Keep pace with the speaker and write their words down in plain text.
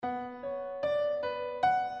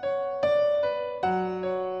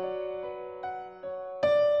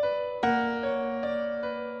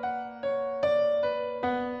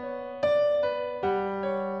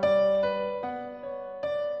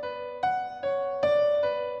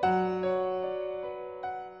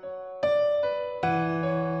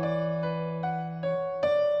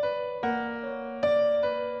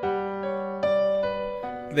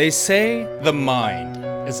They say the mind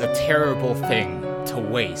is a terrible thing to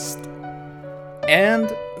waste. And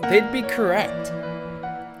they'd be correct.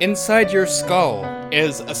 Inside your skull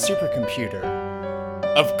is a supercomputer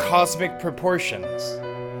of cosmic proportions.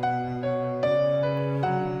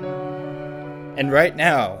 And right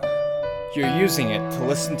now, you're using it to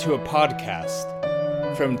listen to a podcast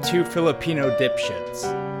from two Filipino dipshits.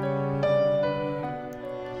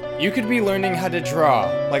 You could be learning how to draw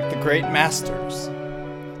like the great masters.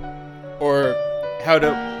 Or how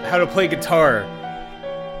to play guitar.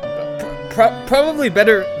 Probably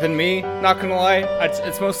better than me, not gonna lie.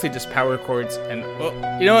 It's mostly just power chords, and well,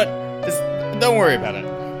 you know what? Just don't worry about it.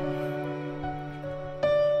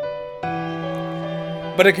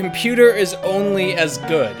 But a computer is only as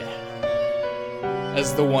good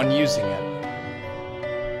as the one using it.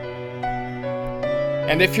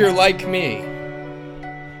 And if you're like me,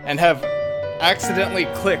 and have accidentally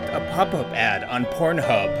clicked a pop-up ad on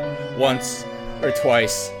Pornhub once, or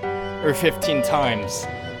twice, or 15 times,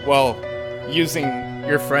 while using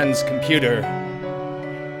your friend's computer,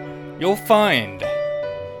 you'll find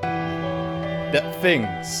that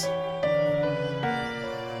things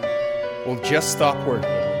will just stop working.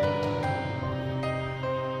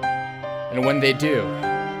 And when they do,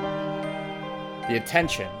 the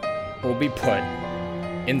attention will be put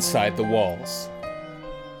inside the walls.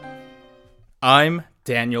 I'm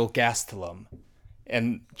Daniel Gastelum,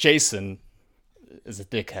 and Jason is a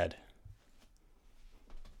dickhead.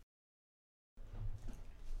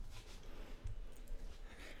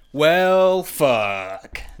 Well,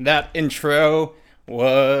 fuck. That intro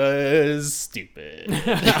was stupid.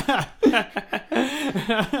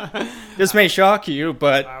 This may shock you,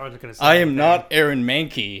 but I am not Aaron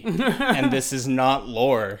Mahnke, and this is not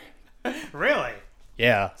lore. Really?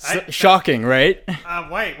 Yeah, shocking, right?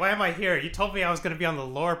 Wait, why am I here? You told me I was going to be on the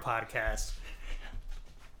Lore podcast.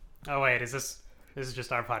 Oh wait, this is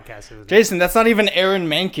just our podcast, isn't it? Jason, that's not even Aaron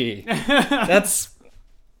Mahnke. That's...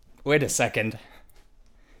 Wait a second.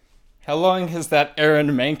 How long has that Aaron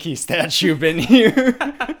Mahnke statue been here?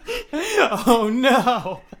 Oh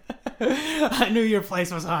no! I knew your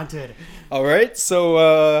place was haunted. Alright,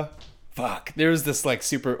 so, fuck. There's this, like,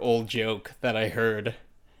 super old joke that I heard.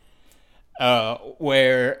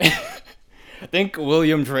 Where... I think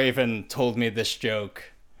William Draven told me this joke.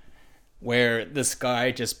 Where this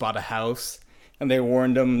guy just bought a house, and they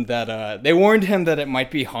warned him that it might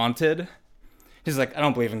be haunted. He's like, I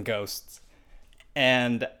don't believe in ghosts.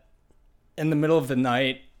 And in the middle of the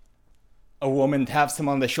night, a woman taps him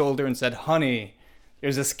on the shoulder and said, honey,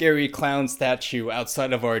 there's a scary clown statue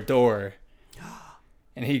outside of our door.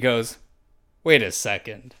 And he goes, wait a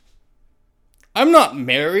second. I'm not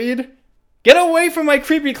married. Get away from my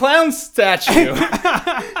creepy clown statue.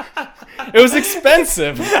 It was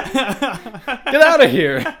expensive. Get out of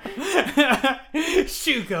here.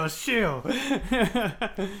 Shoo goes shoo.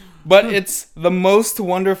 But it's the most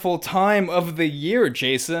wonderful time of the year,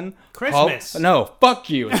 Jason. Christmas. No, fuck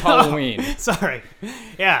you. It's Halloween. Sorry.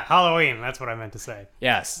 Yeah, Halloween. That's what I meant to say.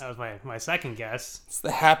 Yes. That was my second guess. It's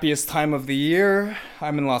the happiest time of the year.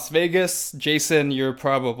 I'm in Las Vegas. Jason, you're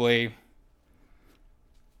probably...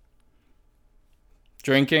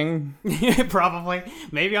 drinking? Probably.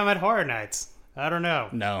 Maybe I'm at Horror Nights. I don't know.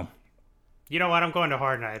 No. You know what? I'm going to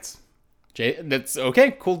Horror Nights. That's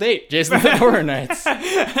okay. Cool date. Jason's at Horror Nights.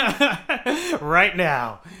 Right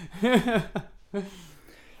now. Yeah,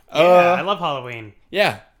 I love Halloween.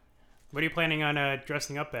 Yeah. What are you planning on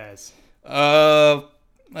dressing up as?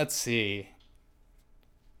 Let's see.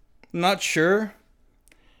 I'm not sure.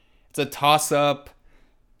 It's a toss-up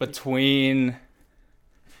between...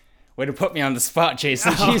 Way to put me on the spot,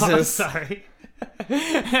 Jason. Oh, Jesus. I'm sorry.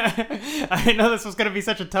 I didn't know this was going to be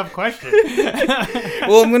such a tough question.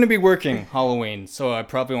 Well, I'm going to be working Halloween, so I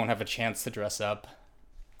probably won't have a chance to dress up.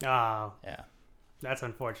 Oh. Yeah. That's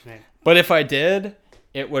unfortunate. But if I did,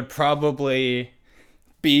 it would probably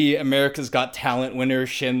be America's Got Talent winner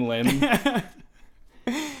Shin Lim.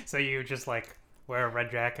 So you just, like, wear a red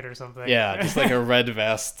jacket or something? Yeah, just like a red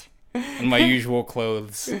vest and my usual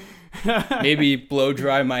clothes. Maybe blow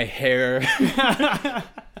dry my hair.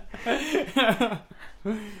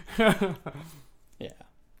 Yeah.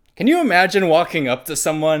 Can you imagine walking up to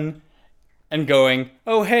someone and going,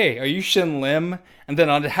 "Oh, hey, are you Shin Lim?" And then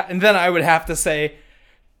I would have to say,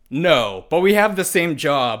 "No, but we have the same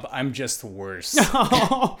job. I'm just worse."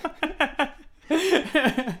 Oh.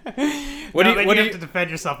 What do you have to defend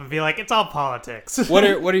yourself and be like, it's all politics. What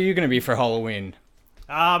are you going to be for Halloween?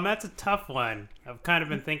 That's a tough one. I've kind of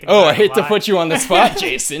been thinking Oh, about I hate it a to lot. put you on the spot,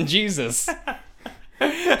 Jason. Jesus.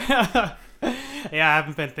 Yeah, I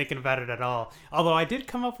haven't been thinking about it at all. Although I did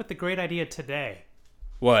come up with a great idea today.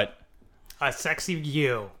 What? A sexy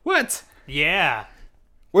you. What? Yeah.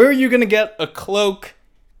 Where are you gonna get a cloak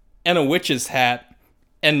and a witch's hat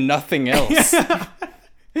and nothing else? Yeah,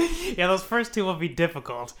 those first two will be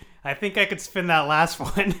difficult. I think I could spin that last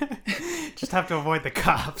one. Just have to avoid the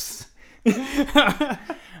cops.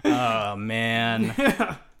 Oh, man.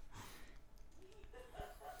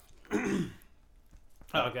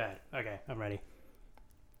 Oh, good. Okay, I'm ready.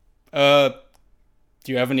 Do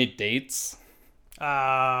you have any dates?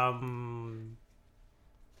 Not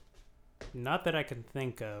that I can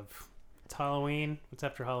think of. It's Halloween. What's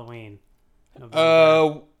after Halloween?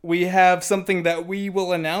 November. We have something that we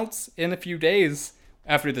will announce in a few days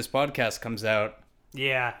after this podcast comes out.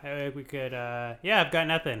 Yeah, we could. Yeah, I've got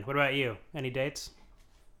nothing. What about you? Any dates?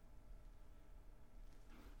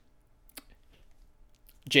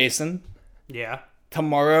 Jason, Yeah.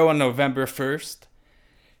 tomorrow on November 1st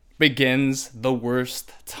begins the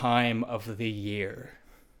worst time of the year.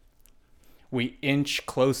 We inch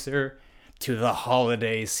closer to the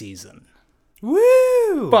holiday season.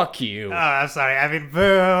 Woo! Fuck you. Oh, I'm sorry. I mean,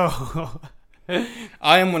 boo.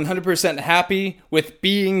 I am 100% happy with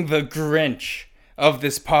being the Grinch of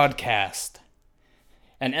this podcast.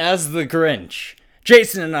 And as the Grinch,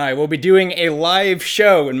 Jason and I will be doing a live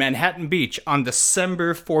show in Manhattan Beach on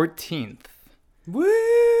December 14th.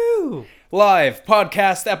 Woo! Live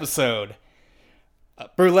podcast episode.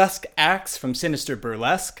 Burlesque acts from Sinister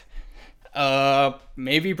Burlesque.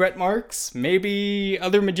 Maybe Brett Marks, maybe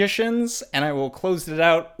other magicians, and I will close it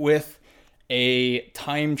out with a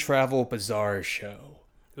time travel bazaar show.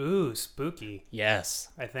 Ooh, spooky. Yes.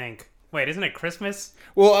 I think. Wait, isn't it Christmas?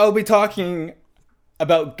 Well, I'll be talking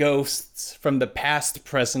about ghosts from the past,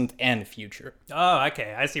 present, and future. Oh,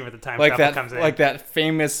 okay. I see where the time Like travel that, comes in. like that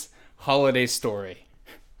famous holiday story.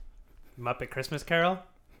 Muppet Christmas Carol?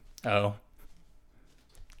 Oh.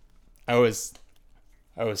 I was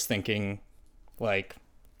thinking, like,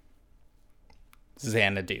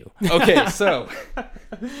 Xanadu. Okay, so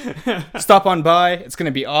stop on by. It's going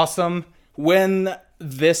to be awesome. When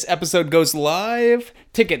this episode goes live,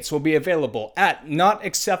 tickets will be available at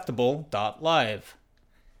notacceptable.live.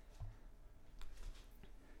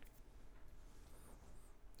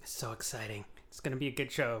 It's so exciting. It's going to be a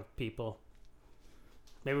good show, people.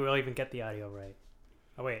 Maybe we'll even get the audio right.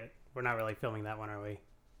 Oh, wait. We're not really filming that one, are we?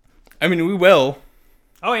 I mean, we will.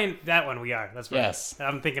 Oh, and that one we are. That's right. Yes.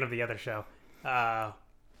 I'm thinking of the other show.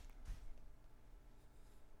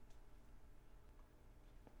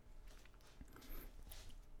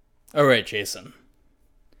 All right, Jason.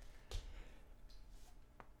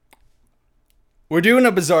 We're doing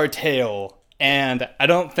a bizarre tale, and I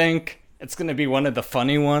don't think it's going to be one of the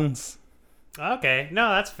funny ones. Okay. No,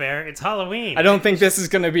 that's fair. It's Halloween. I don't think this is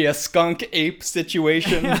going to be a skunk ape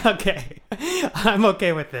situation. Okay. I'm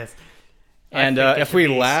okay with this. And I think it if should we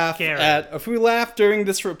be laugh scary. if we laugh during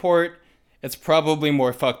this report, it's probably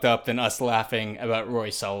more fucked up than us laughing about Roy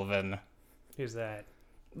Sullivan, Who's that?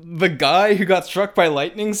 the guy who got struck by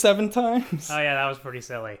lightning 7 times. Oh, yeah, that was pretty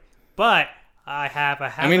silly. But I have a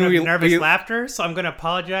habit of nervous laughter, so I'm going to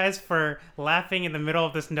apologize for laughing in the middle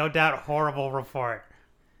of this no doubt horrible report.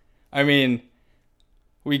 I mean,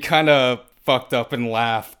 we kind of fucked up and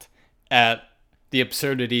laughed at the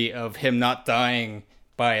absurdity of him not dying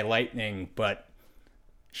by lightning, but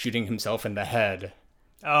shooting himself in the head.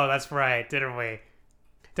 Oh, that's right, didn't we?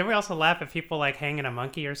 Didn't we also laugh at people like hanging a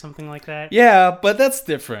monkey or something like that? Yeah, but that's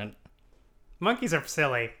different. Monkeys are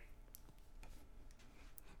silly.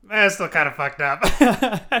 That's still kind of fucked up.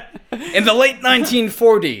 In the late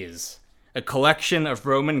 1940s, a collection of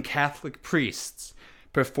Roman Catholic priests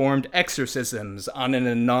performed exorcisms on an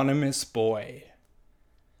anonymous boy.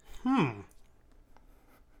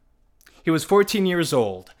 He was 14 years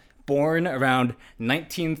old, born around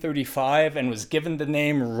 1935, and was given the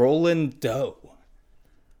name Roland Doe.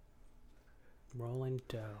 Roland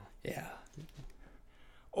Doe. Yeah.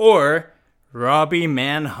 Or Robbie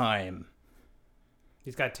Mannheim.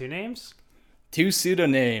 He's got 2 names? 2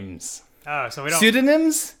 pseudonyms. Oh, so we don't...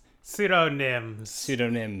 Pseudonyms? Pseudonyms.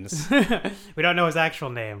 Pseudonyms. We don't know his actual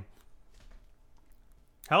name.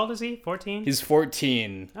 How old is he? 14? He's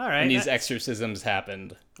 14. All right, when these that's- exorcisms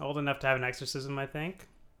happened. Old enough to have an exorcism, I think.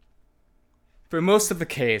 For most of the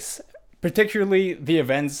case, particularly the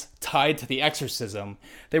events tied to the exorcism,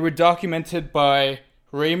 they were documented by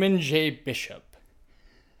Raymond J. Bishop.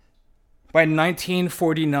 By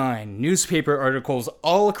 1949, newspaper articles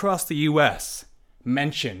all across the U.S.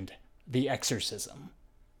 mentioned the exorcism.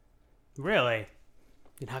 Really?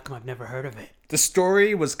 Then how come I've never heard of it? The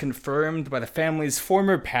story was confirmed by the family's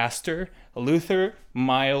former pastor, Luther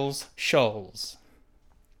Miles Schulz.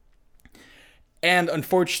 And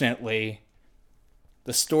unfortunately,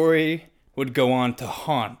 the story would go on to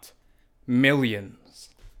haunt millions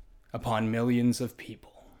upon millions of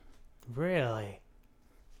people. Really?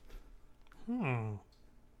 A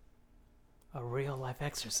real-life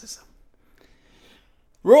exorcism.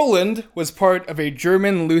 Roland was part of a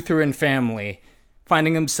German Lutheran family,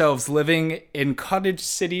 finding themselves living in Cottage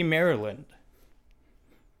City, Maryland.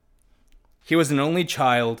 He was an only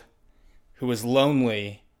child who was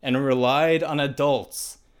lonely and relied on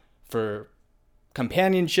adults for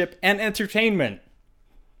companionship and entertainment.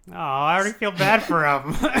 Oh, I already feel bad for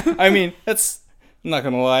him. I mean, I'm not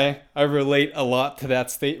gonna lie, I relate a lot to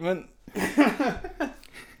that statement.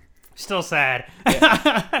 Still sad.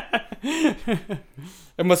 Yeah.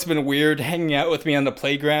 It must have been weird hanging out with me on the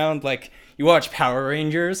playground. Like, you watch Power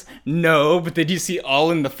Rangers? No, but did you see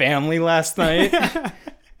All in the Family last night?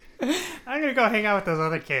 I'm gonna go hang out with those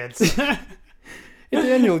other kids. Hey,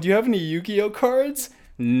 Daniel, do you have any Yu-Gi-Oh cards?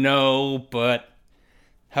 No, but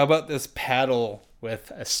how about this paddle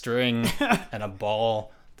with a string and a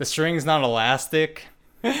ball? The string's not elastic.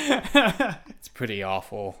 It's pretty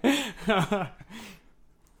awful.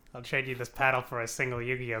 I'll trade you this paddle for a single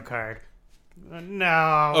Yu-Gi-Oh card.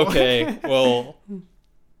 No. Okay, well,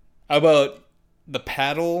 how about the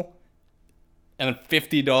paddle and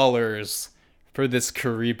 $50 for this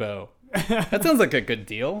Karibo? That sounds like a good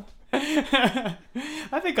deal.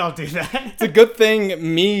 I think I'll do that. It's a good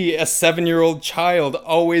thing me, a 7-year-old child,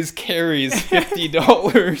 always carries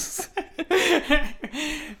 $50.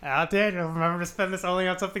 Daniel, remember to spend this only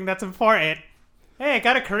on something that's important. Hey, I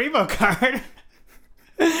got a Karibo card.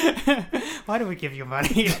 Why do we give you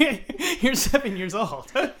money? You're 7 years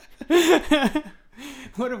old.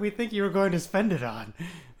 What did we think you were going to spend it on?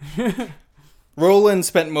 Roland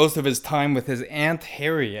spent most of his time with his Aunt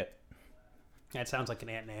Harriet. That sounds like an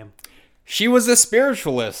ant name. She was a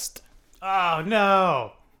spiritualist. Oh,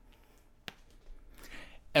 no.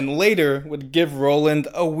 And later would give Roland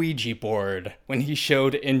a Ouija board when he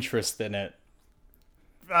showed interest in it.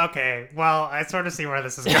 Okay, well, I sort of see where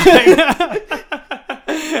this is going.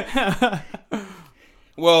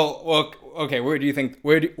 Well, okay. Where do you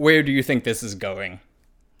think this is going?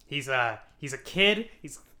 He's a kid.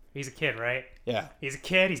 He's a kid, right? Yeah. He's a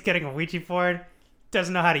kid. He's getting a Ouija board.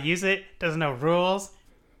 Doesn't know how to use it. Doesn't know rules.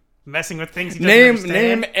 Messing with things he doesn't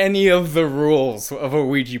understand. Name any of the rules of a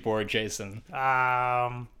Ouija board, Jason.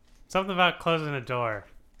 Something about closing a door.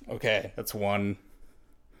 Okay, that's one.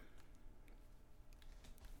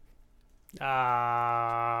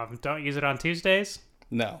 Don't use it on Tuesdays.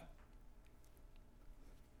 No.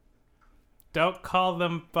 Don't call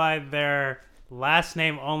them by their last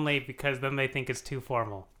name only because then they think it's too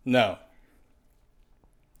formal. No.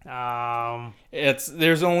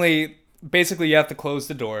 There's only basically you have to close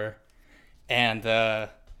the door and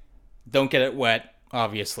don't get it wet,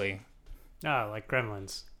 obviously. Oh, like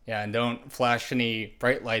Gremlins. Yeah, and don't flash any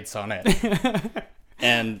bright lights on it.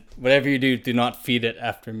 And whatever you do not feed it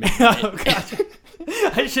after midnight. Oh, God.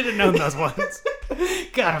 I should have known those ones.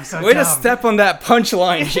 God, I'm so Way dumb. to step on that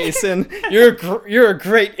punchline, Jason. You're a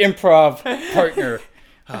great improv partner.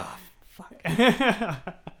 Oh, fuck.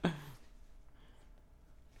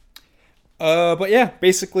 But yeah,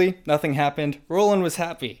 basically nothing happened. Roland was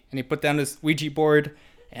happy, and he put down his Ouija board,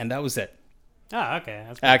 and that was it. Oh, okay.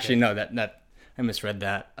 That's Actually, good. no, that I misread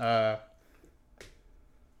that.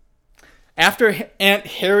 After Aunt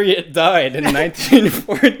Harriet died in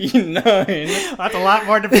 1949, that's a lot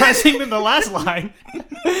more depressing than the last line.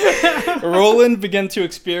 Roland began to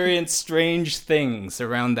experience strange things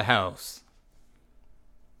around the house.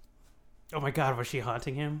 Oh my God, was she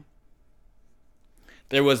haunting him?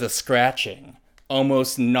 There was a scratching,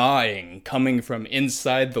 almost gnawing, coming from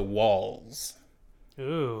inside the walls.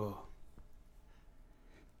 Ooh.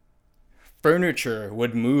 Furniture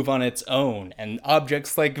would move on its own, and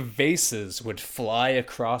objects like vases would fly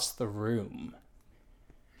across the room.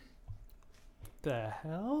 The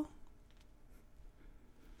hell?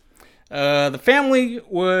 The family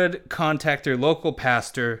would contact their local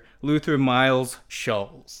pastor, Luther Miles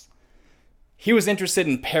Schulz. He was interested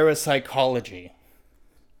in parapsychology.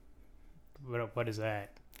 What is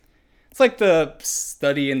that? It's like the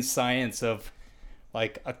study and science of,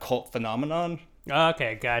 like, occult phenomenon.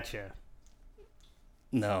 Okay, gotcha.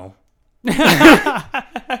 No.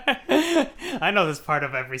 I know this part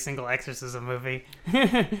of every single exorcism movie.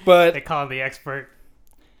 But they call him the expert.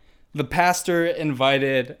 The pastor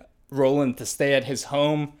invited Roland to stay at his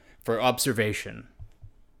home for observation.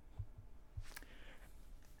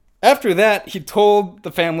 After that, he told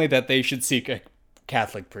the family that they should seek a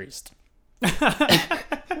Catholic priest.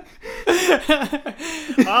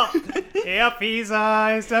 Well, yep, he's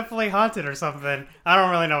definitely haunted or something. I don't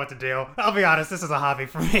really know what to do. I'll be honest, this is a hobby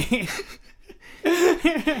for me.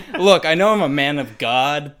 Look, I know I'm a man of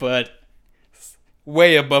God, but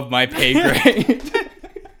way above my pay grade.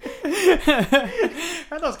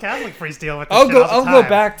 How those Catholic priests deal with this I'll go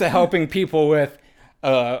back to helping people with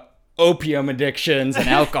opium addictions and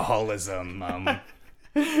alcoholism.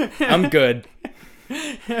 I'm good.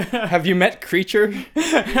 Have you met Creature?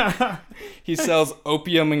 He sells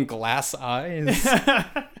opium in glass eyes.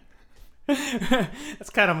 That's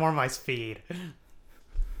kind of more my speed.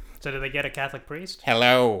 So do they get a Catholic priest?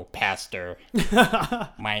 Hello, Pastor.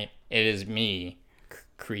 It is me,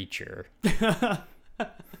 Creature.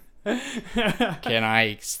 Can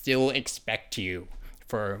I still expect you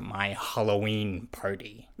for my Halloween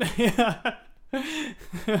party?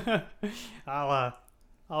 I'll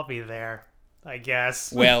be there, I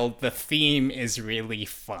guess. Well, the theme is really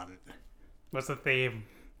fun. What's the theme?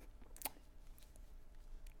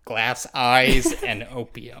 Glass eyes and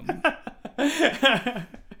opium.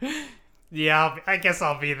 Yeah, I guess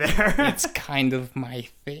I'll be there. It's kind of my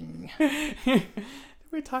thing. Did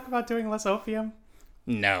we talk about doing less opium?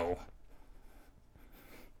 No.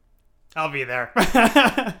 I'll be there.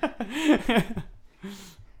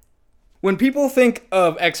 When people think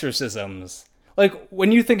of exorcisms, like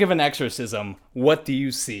when you think of an exorcism, what do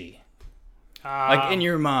you see? Like in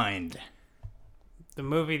your mind? The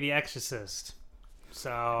movie The Exorcist.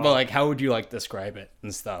 So. Well, like how would you like describe it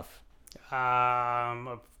and stuff?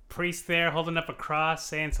 A priest there holding up a cross,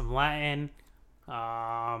 saying some Latin.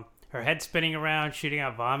 Her head spinning around, shooting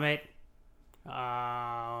out vomit.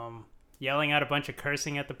 Yelling out a bunch of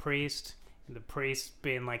cursing at the priest. And the priest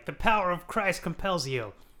being like, "The power of Christ compels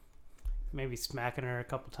you." Maybe smacking her a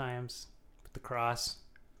couple times with the cross.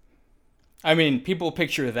 I mean, people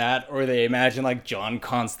picture that, or they imagine like John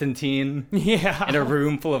Constantine, yeah, in a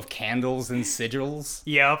room full of candles and sigils.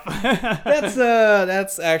 Yep.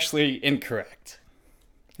 That's actually incorrect.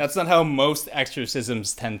 That's not how most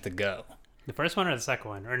exorcisms tend to go. The first one or the second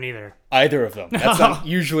one, or neither? Either of them. That's not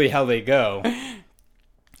usually how they go.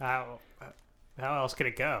 How else could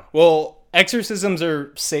it go? Well, exorcisms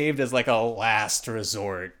are saved as like a last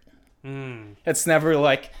resort. It's never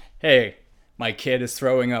like, hey, my kid is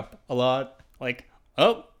throwing up a lot. Like,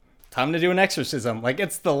 oh, time to do an exorcism. Like,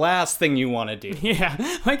 it's the last thing you want to do.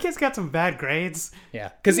 Yeah, my kid's got some bad grades. Yeah,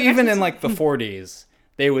 because even in like the 40s,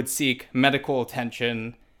 they would seek medical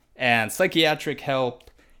attention and psychiatric help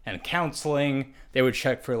and counseling. They would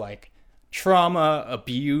check for like trauma,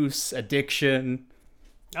 abuse, addiction.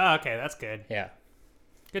 Oh, okay, that's good. Yeah.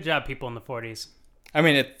 Good job, people in the 40s. I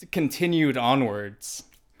mean, it continued onwards.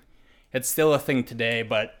 It's still a thing today,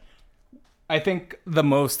 but I think the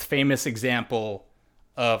most famous example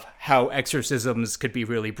of how exorcisms could be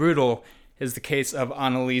really brutal is the case of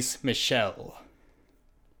Anneliese Michel.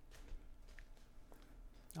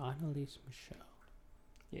 Anneliese Michel.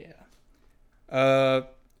 Yeah.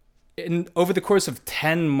 Over the course of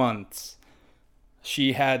 10 months,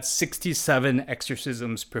 she had 67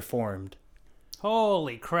 exorcisms performed.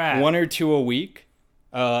 Holy crap. 1 or 2 a week,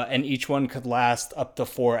 and each one could last up to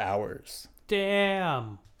 4 hours.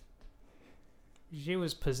 Damn. She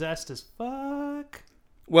was possessed as fuck.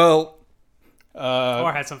 Well,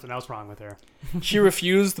 or had something else wrong with her. She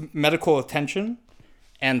refused medical attention,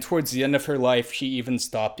 and towards the end of her life, she even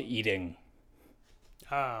stopped eating.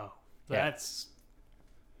 Oh, that's...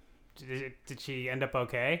 Yeah. Did she end up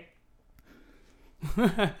okay?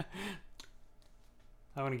 I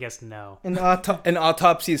want to guess no. An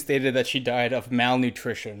autopsy stated that she died of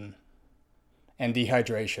malnutrition and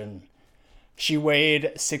dehydration. She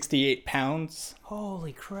weighed 68 pounds.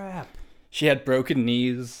 Holy crap. She had broken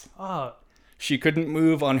knees. Oh. She couldn't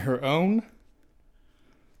move on her own.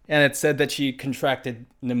 And it said that she contracted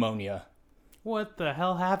pneumonia. What the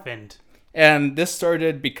hell happened? And this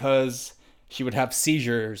started because she would have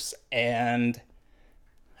seizures, and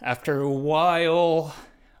after a while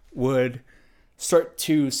would start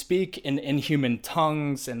to speak in inhuman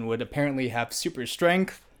tongues and would apparently have super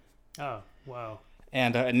strength. Oh, wow.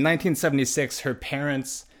 And in 1976, her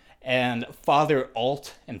parents and Father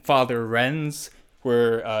Alt and Father Renz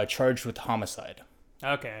were charged with homicide.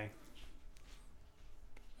 Okay.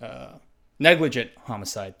 Negligent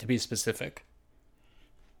homicide, to be specific.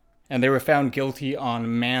 And they were found guilty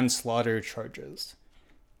on manslaughter charges.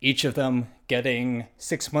 Each of them getting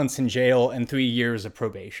 6 months in jail and 3 years of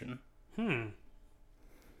probation.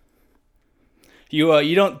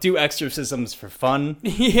 You don't do exorcisms for fun.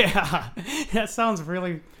 Yeah, that sounds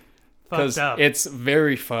really fucked up. It's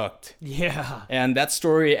very fucked. Yeah. And that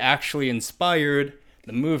story actually inspired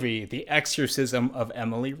the movie The Exorcism of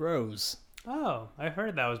Emily Rose. Oh, I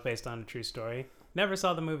heard that was based on a true story. Never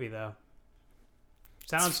saw the movie, though.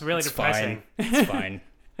 Sounds really depressing. It's fine.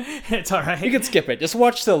 It's all right. You can skip it. Just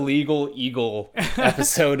watch the Legal Eagle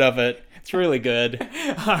episode of it. It's really good.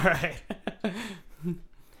 All right.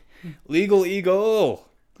 Legal Eagle.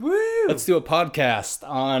 Woo! Let's do a podcast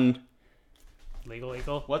on Legal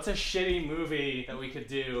Eagle. what's a shitty movie that we could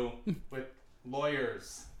do with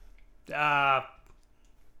lawyers.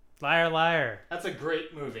 Liar, liar. That's a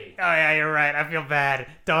great movie. Oh, yeah, you're right. I feel bad.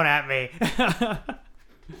 Don't at me.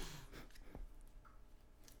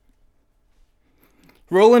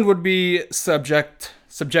 Roland would be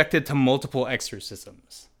subjected to multiple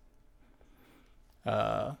exorcisms.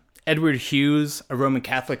 Edward Hughes, a Roman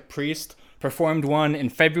Catholic priest, performed one in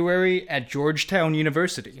February at Georgetown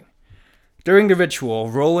University. During the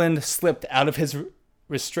ritual, Roland slipped out of his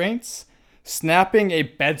restraints, snapping a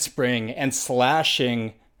bed spring and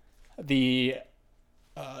slashing the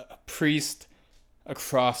priest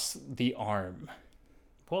across the arm.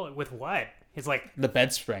 Well, with what? He's like, The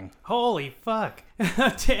bed spring. holy fuck.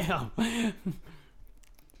 Damn.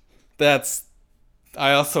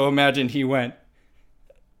 I also imagine he went,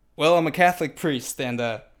 well, I'm a Catholic priest, and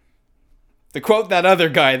to quote that other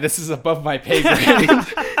guy, this is above my pay grade.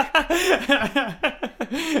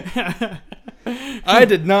 I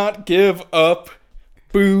did not give up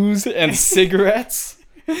booze and cigarettes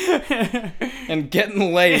and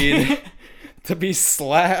getting laid to be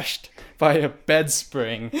slashed by a bed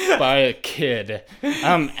spring by a kid.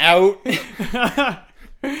 I'm out.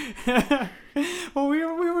 Well, we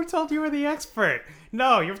were told you were the expert.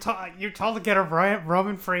 No, you're told to get a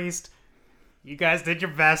Roman priest. You guys did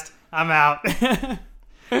your best. I'm out.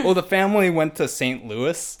 Well, the family went to St.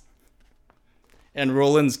 Louis, and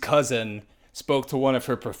Roland's cousin spoke to one of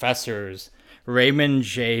her professors, Raymond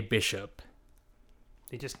J. Bishop,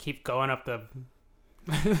 They just keep going up the...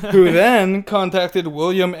 who then contacted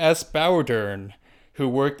William S. Bowdern, who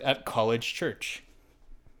worked at College Church.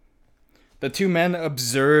 The two men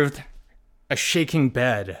observed a shaking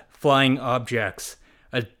bed, flying objects,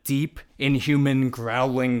 a deep, inhuman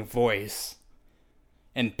growling voice,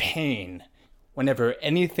 and pain whenever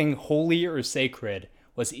anything holy or sacred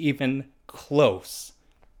was even close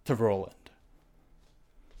to Roland.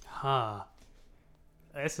 Huh.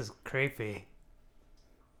 This is creepy.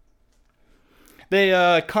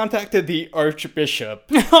 They contacted the Archbishop.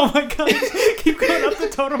 Oh my god. Keep going up the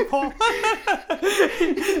totem pole.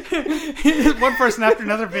 One person after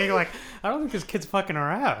another being like, I don't think this kid's fucking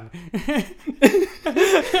around.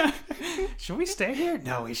 Should we stay here?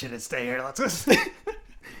 No, we shouldn't stay here. Let's go stay.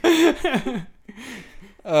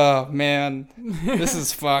 Oh, man. This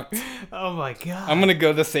is fucked. Oh my god. I'm gonna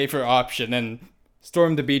go the safer option and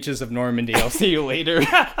storm the beaches of Normandy. I'll see you later.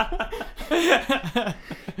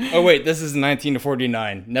 Oh, wait. This is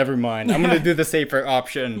 1949. Never mind. I'm gonna do the safer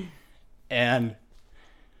option and,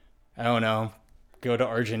 I don't know, go to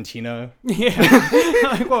Argentina. Yeah.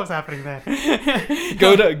 Like, what was happening there?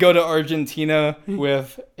 Go to Argentina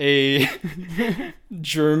with a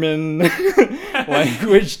German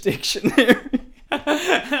language dictionary.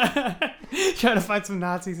 Trying to find some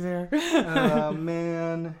Nazis there. Oh,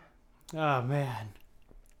 man. Oh man.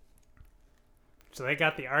 So they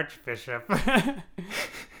got the Archbishop.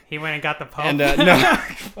 He went and got the Pope. And, no.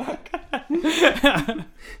 Fuck.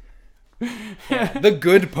 Yeah, the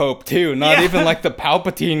good Pope, too. Not even like the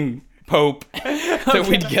Palpatine Pope that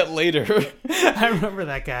we'd get later. I remember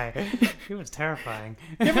that guy. He was terrifying.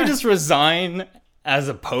 You ever just resign as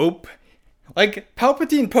a Pope? Like,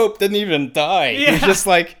 Palpatine Pope didn't even die. Yeah. He's just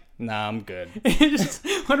like, nah, I'm good. Just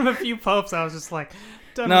one of a few popes. I was just like,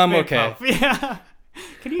 done No, with I'm big okay. Pope. Yeah.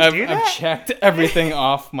 Can you do that? I've checked everything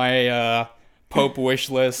off my Pope wish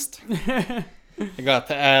list. I got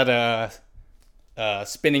to add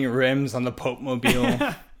spinning rims on the Pope mobile.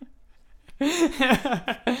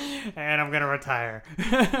 And I'm gonna retire.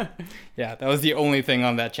 Yeah, that was the only thing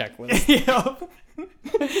on that checklist. Yup.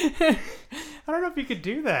 I don't know if you could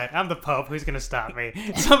do that. I'm the Pope. Who's gonna stop me?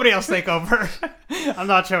 Somebody else take over. I'm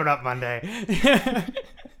not showing up Monday.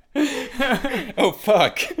 Oh,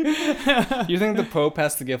 fuck. You think the Pope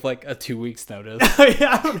has to give like a 2 weeks notice? Oh,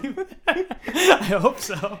 yeah, I hope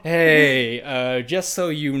so. Hey, just so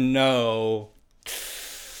you know,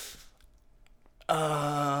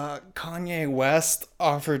 Kanye West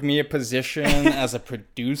offered me a position as a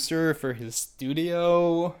producer for his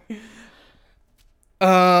studio.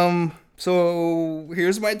 So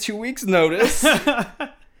here's my 2 weeks notice.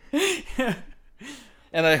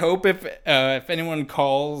 And I hope if anyone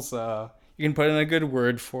calls, you can put in a good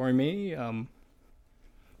word for me.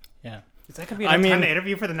 Yeah. Is that gonna be enough time to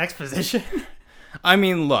interview for the next position? I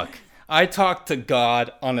mean, look, I talk to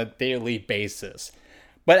God on a daily basis.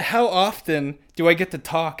 But how often do I get to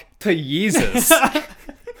talk to Jesus?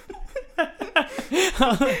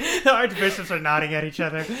 The archbishops are nodding at each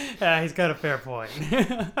other. He's got a fair point.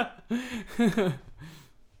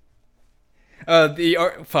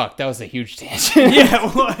 Fuck, that was a huge tangent. Yeah,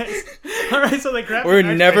 it was. All right, so they grabbed. We're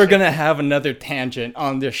the never archbishop. gonna have another tangent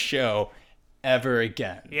on this show ever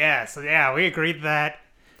again. Yeah, so yeah, we agreed that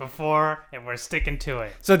before, and we're sticking to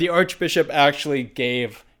it. So the Archbishop actually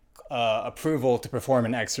gave approval to perform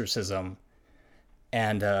an exorcism,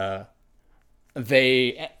 and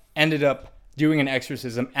they ended up doing an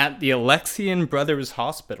exorcism at the Alexian Brothers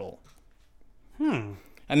Hospital.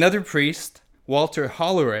 Another priest, Walter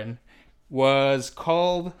Holleran, was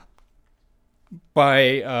called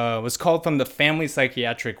from the family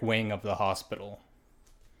psychiatric wing of the hospital.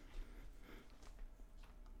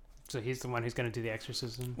 So he's the one who's going to do the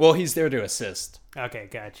exorcism? Well, he's there to assist. Okay,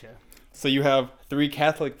 gotcha. So you have 3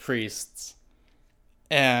 Catholic priests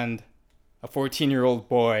and a 14-year-old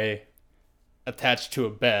boy attached to a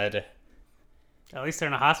bed. At least they're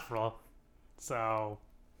in a hospital. So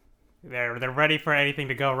they're ready for anything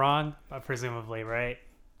to go wrong, presumably, right?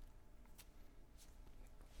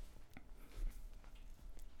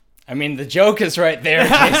 I mean, the joke is right there,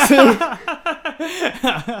 Jason.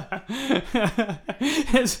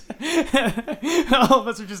 All of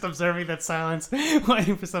us are just observing that silence,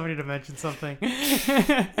 waiting for somebody to mention something.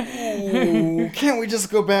 Ooh, can't we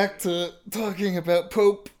just go back to talking about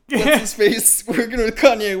Pope? What's his face? Working with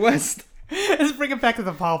Kanye West. Let's bring it back to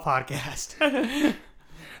the Paul podcast.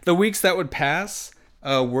 The weeks that would pass,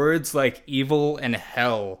 words like evil and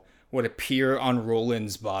hell would appear on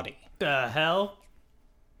Roland's body. The hell?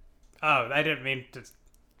 Oh, I didn't mean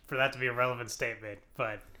for that to be a relevant statement,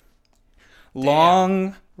 but...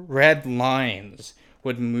 Long red lines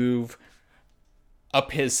would move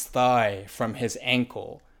up his thigh from his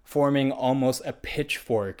ankle, forming almost a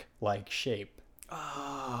pitchfork-like shape.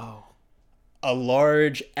 Oh. A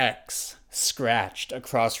large X scratched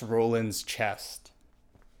across Roland's chest,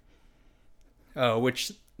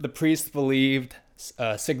 which the priest believed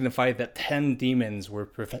signified that 10 demons were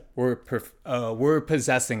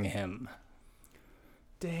possessing him.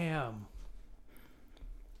 Damn.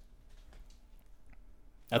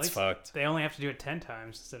 That's fucked. They only have to do it 10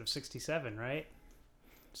 times instead of 67, right?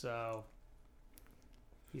 So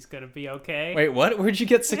he's gonna be okay. Wait, what? Where'd you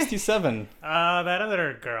get 67? That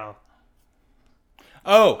other girl.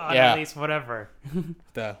 Oh, yeah. At least whatever.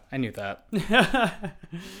 I knew that.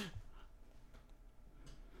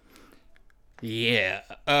 Yeah.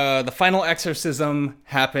 The final exorcism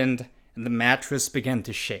happened, and the mattress began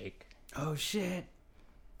to shake. Oh, shit.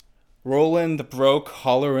 Roland broke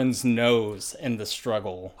Holleran's nose in the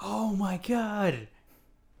struggle. Oh, my God.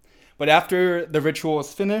 But after the ritual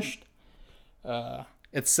was finished,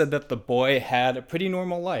 it's said that the boy had a pretty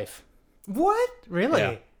normal life. What? Really?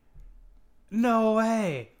 Yeah. No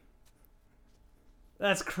way.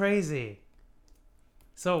 That's crazy.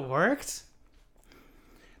 So it worked?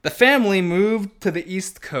 The family moved to the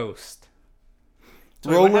East Coast.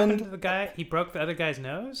 So what happened to the guy? He broke the other guy's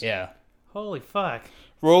nose? Yeah. Holy fuck.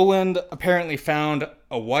 Roland apparently found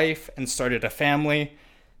a wife and started a family,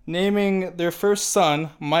 naming their first son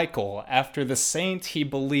Michael after the saint he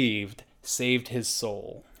believed saved his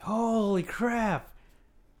soul. Holy crap.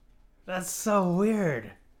 That's so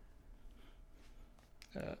weird.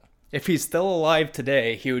 If he's still alive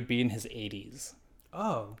today, he would be in his 80s.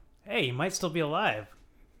 Oh. Hey, he might still be alive.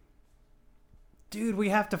 Dude, we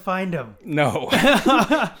have to find him. No.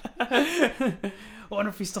 I wonder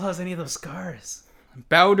if he still has any of those scars.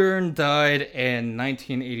 Bowdern died in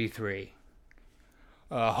 1983.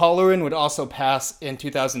 Holleran would also pass in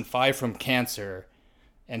 2005 from cancer,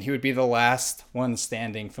 and he would be the last one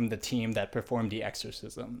standing from the team that performed the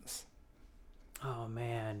exorcisms. Oh,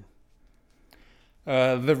 man.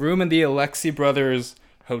 The room in the Alexi Brothers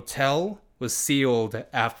Hotel was sealed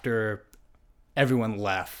after everyone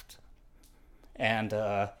left, and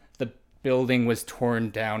the building was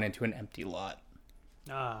torn down into an empty lot.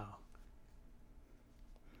 Oh.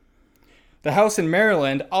 The house in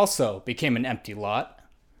Maryland also became an empty lot.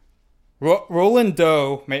 Roland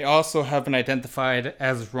Doe may also have been identified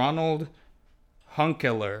as Ronald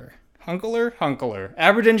Hunkeler. Hunkeler.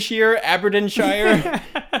 Aberdeenshire.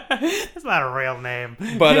 That's not a real name.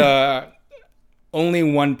 But only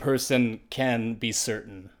one person can be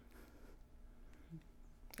certain.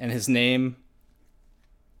 And his name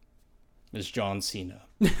is John Cena.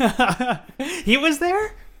 He was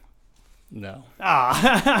there? No.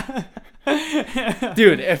 Ah.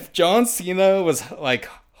 Dude, if John Cena was like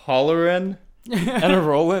Holleran, and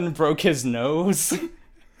Roland broke his nose.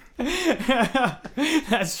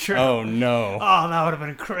 That's true. Oh no. Oh, that would have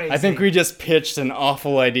been crazy. I think we just pitched an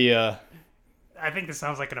awful idea. I think this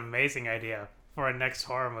sounds like an amazing idea for a next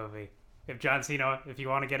horror movie. If John Cena, if you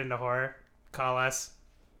want to get into horror, call us.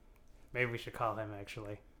 Maybe we should call him,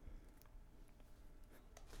 actually.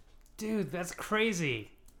 Dude, that's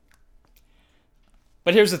crazy.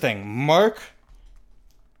 But here's the thing. Mark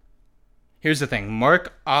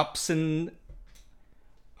Opsesnick?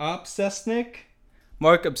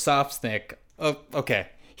 Mark Opsesnick. Oh, okay.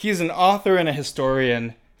 He's an author and a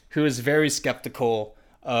historian who is very skeptical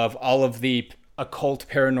of all of the occult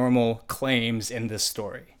paranormal claims in this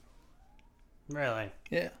story. Really?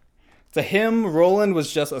 Yeah. To him, Roland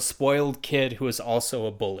was just a spoiled kid who was also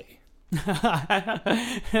a bully.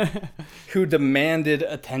 Who demanded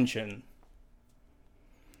attention.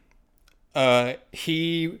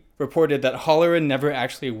 He reported that Halloran never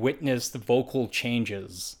actually witnessed vocal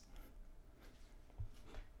changes.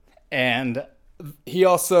 And he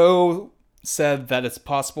also said that it's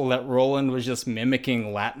possible that Roland was just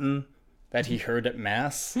mimicking Latin that he heard at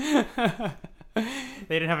Mass. They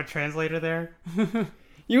didn't have a translator there?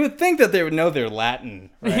 You would think that they would know their Latin,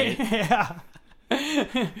 right? Yeah.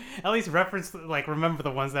 At least remember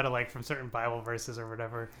the ones that are from certain Bible verses or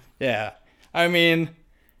whatever. Yeah. I mean,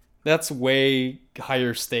 that's way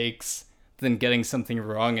higher stakes than getting something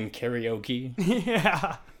wrong in karaoke.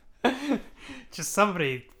 Yeah. Just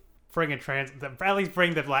somebody bring at least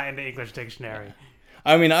bring the Latin to English dictionary.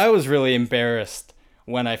 I mean, I was really embarrassed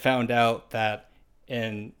when I found out that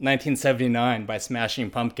in 1979 by Smashing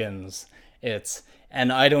Pumpkins, it's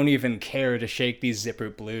 "and I don't even care to shake these zipper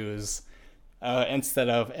blues," instead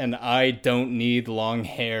of "and I don't need long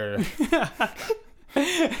hair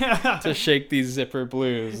to shake these zipper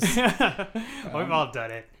blues." We've all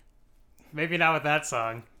done it. Maybe not with that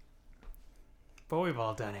song, but we've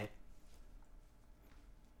all done it.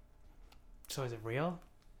 So is it real?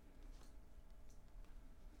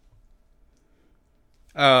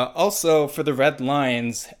 Also, for the red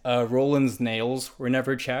lines, Roland's nails were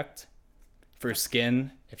never checked for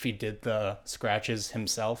skin if he did the scratches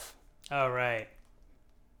himself. Oh, right.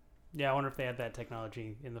 Yeah, I wonder if they had that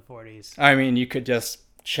technology in the 40s. I mean, you could just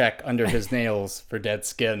check under his nails for dead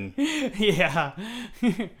skin. Yeah.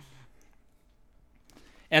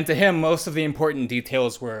 And to him, most of the important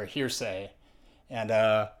details were hearsay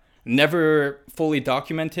and never fully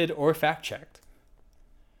documented or fact-checked.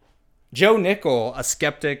 Joe Nickell, a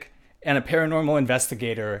skeptic and a paranormal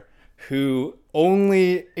investigator who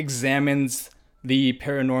only examines the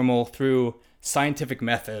paranormal through scientific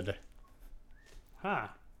method. Huh.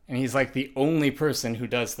 And he's like the only person who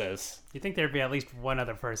does this. You think there'd be at least one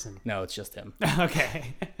other person? No, it's just him.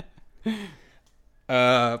 Okay.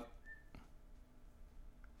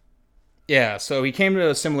 Yeah, so he came to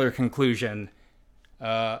a similar conclusion.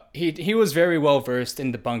 He was very well versed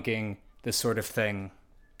in debunking this sort of thing.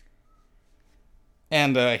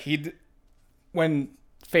 And when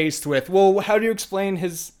faced with, well, how do you explain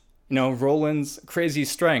his, Roland's crazy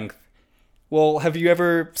strength? Well, have you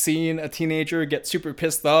ever seen a teenager get super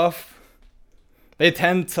pissed off? They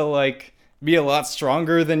tend to, be a lot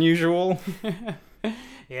stronger than usual.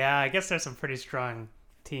 Yeah, I guess there's some pretty strong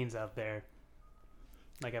teens out there.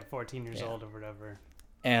 At 14 years old or whatever.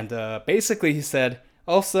 And basically he said,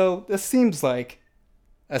 also, this seems like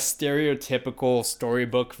a stereotypical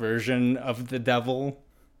storybook version of the devil.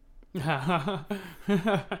 I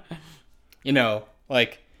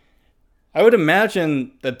would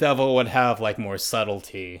imagine the devil would have, more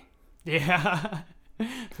subtlety. Yeah.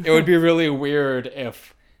 It would be really weird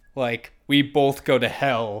if, we both go to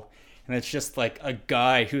hell, and it's just, a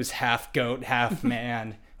guy who's half goat, half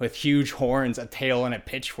man, with huge horns, a tail, and a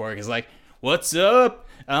pitchfork is like, "What's up?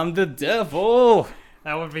 I'm the devil."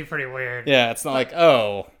 That would be pretty weird. Yeah, it's not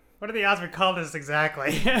oh. What are the odds we call this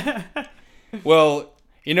exactly? Well,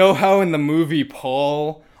 you know how in the movie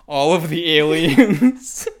Paul, all of the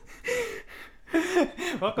aliens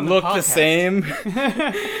look the same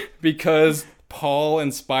because Paul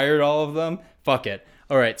inspired all of them? Fuck it.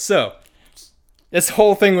 Alright, so this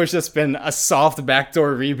whole thing was just been a soft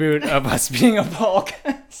backdoor reboot of us being a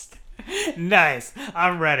podcast. Nice.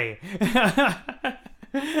 I'm ready.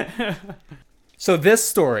 So this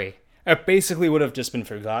story, it basically would have just been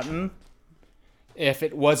forgotten if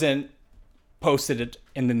it wasn't posted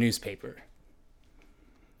in the newspaper.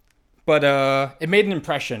 But it made an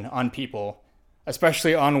impression on people,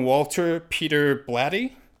 especially on Walter Peter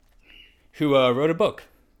Blatty, who wrote a book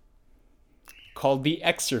called The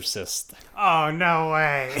Exorcist. Oh, no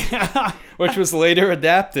way. Which was later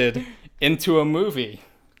adapted into a movie.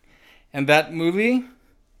 And that movie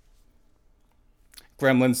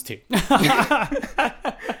Gremlins 2.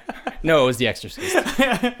 No, it was The Exorcist.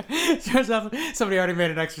 Turns out somebody already made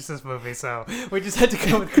an Exorcist movie, so we just had to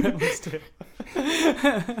go with Gremlins 2.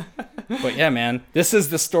 But yeah, man, this is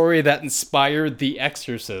the story that inspired The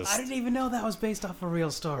Exorcist. I didn't even know that was based off a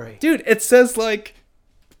real story. Dude, it says like...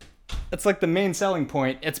 It's like the main selling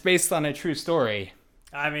point. It's based on a true story.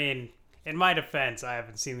 I mean, in my defense, I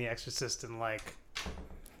haven't seen The Exorcist in like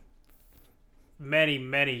many,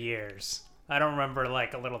 many years. I don't remember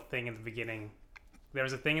like a little thing in the beginning. There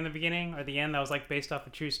was a thing in the beginning or the end that was like based off a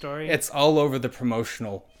true story. It's all over the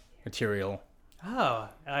promotional material. Oh,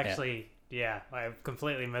 actually, yeah, I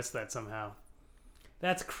completely missed that somehow.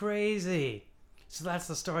 That's crazy. So that's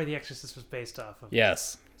the story The Exorcist was based off of.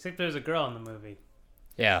 Yes. Except there's a girl in the movie.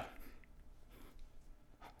 Yeah.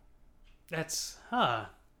 That's,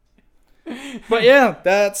 But yeah,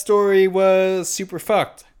 that story was super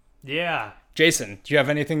fucked. Yeah. Jason, do you have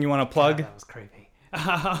anything you want to plug? God, that was creepy.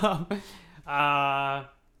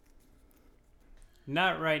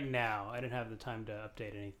 Not right now. I didn't have the time to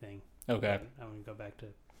update anything. Okay. I'm going to go back to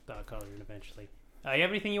Dog Cauldron eventually. You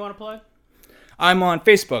have anything you want to plug? I'm on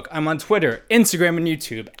Facebook. I'm on Twitter, Instagram, and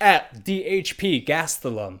YouTube at DHP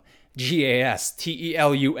Gastelum.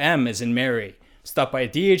 Gastelum as in Mary. Stop by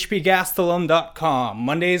dhpgastelum.com.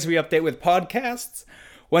 Mondays we update with podcasts.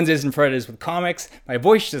 Wednesdays and Fridays with comics. My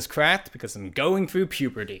voice just cracked because I'm going through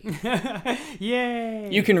puberty. Yay!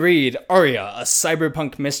 You can read Aria, a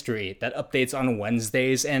cyberpunk mystery that updates on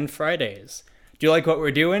Wednesdays and Fridays. Do you like what we're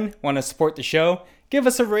doing? Want to support the show? Give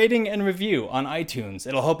us a rating and review on iTunes.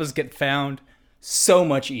 It'll help us get found so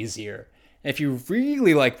much easier. If you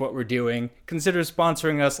really like what we're doing, consider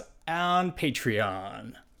sponsoring us on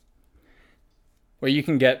Patreon, where you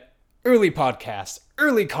can get early podcasts,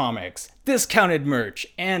 early comics, discounted merch,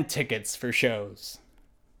 and tickets for shows.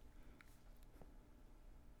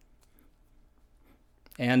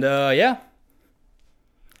 And yeah,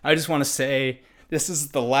 I just want to say this is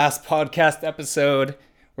the last podcast episode.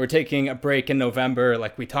 We're taking a break in November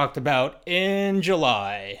like we talked about in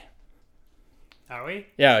July. Are we?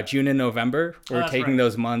 Yeah, June and November. We're taking right.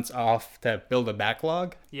 those months off to build a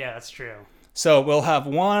backlog. Yeah, that's true. So we'll have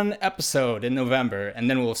one episode in November, and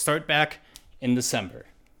then we'll start back in December.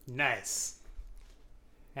 Nice.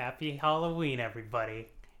 Happy Halloween, everybody.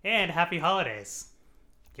 And happy holidays.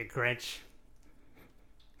 You Grinch.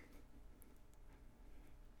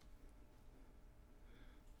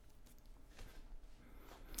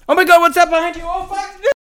 Oh my god, what's that behind you? Oh fuck!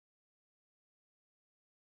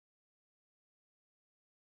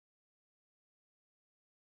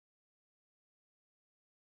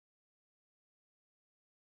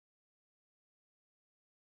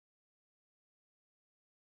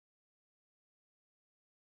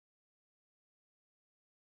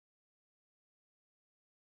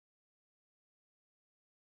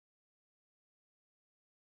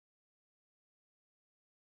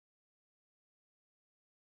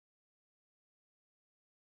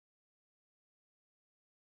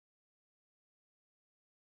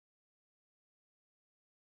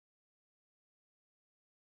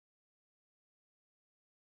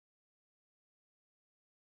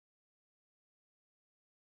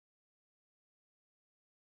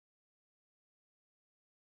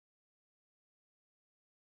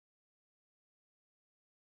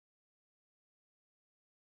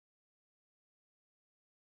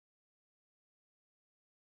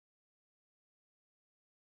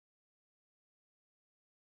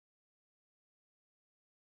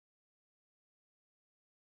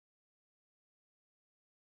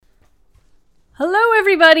 Hello,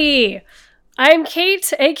 everybody! I'm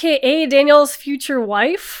Kate, aka Daniel's future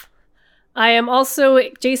wife. I am also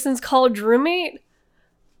Jason's college roommate.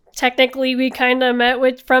 Technically, we kind of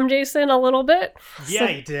met from Jason a little bit. Yeah,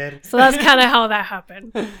 you did. So that's kind of how that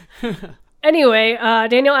happened. Anyway,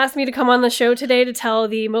 Daniel asked me to come on the show today to tell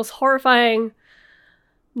the most horrifying,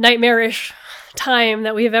 nightmarish time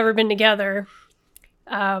that we have ever been together.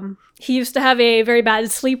 He used to have a very bad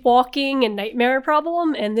sleepwalking and nightmare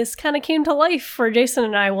problem, and this kind of came to life for Jason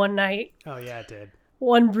and I one night. Oh, yeah, it did.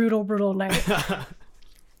 One brutal, brutal night.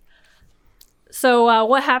 So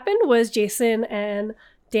what happened was Jason and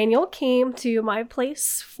Daniel came to my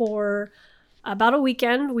place for about a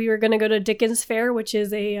weekend. We were going to go to Dickens Fair, which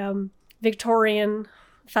is a Victorian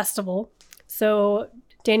festival. So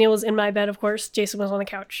Daniel was in my bed, of course. Jason was on the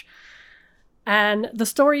couch. And the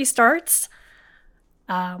story starts...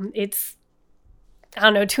 it's, 2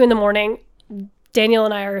 a.m. Daniel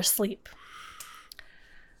and I are asleep.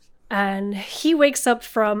 And he wakes up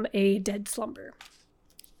from a dead slumber.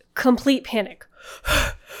 Complete panic.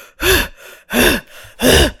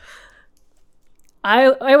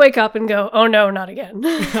 I wake up and go, oh no, not again.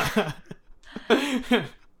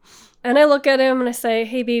 And I look at him and I say,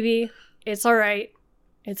 hey, baby, it's all right.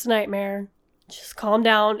 It's a nightmare. Just calm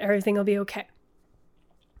down. Everything will be okay.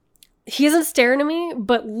 He isn't staring at me,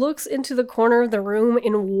 but looks into the corner of the room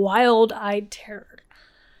in wild-eyed terror.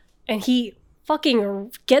 And he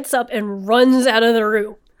fucking gets up and runs out of the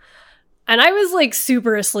room. And I was like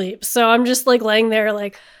super asleep. So I'm just like laying there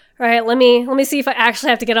like, all right, let me see if I actually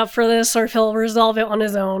have to get up for this or if he'll resolve it on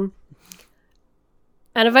his own.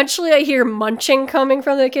 And eventually I hear munching coming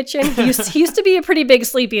from the kitchen. He used to be a pretty big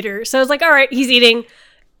sleep eater. So I was like, all right, he's eating.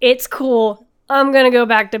 It's cool. I'm going to go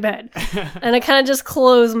back to bed. And I kind of just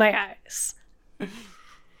close my eyes.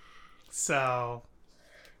 So,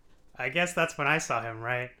 I guess that's when I saw him,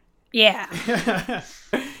 right? Yeah.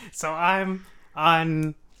 So I'm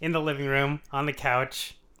in the living room, on the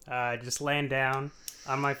couch, just laying down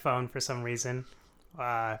on my phone for some reason,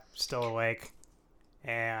 still awake.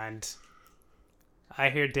 And I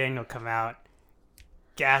hear Daniel come out,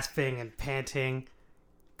 gasping and panting,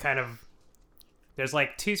 kind of. There's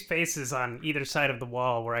like two spaces on either side of the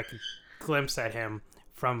wall where I could glimpse at him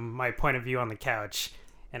from my point of view on the couch.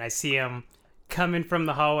 And I see him coming from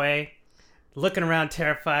the hallway, looking around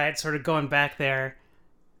terrified, sort of going back behind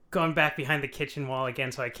the kitchen wall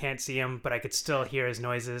again so I can't see him, but I could still hear his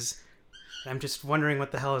noises. And I'm just wondering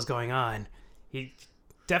what the hell is going on. He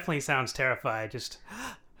definitely sounds terrified, just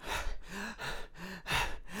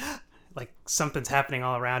like something's happening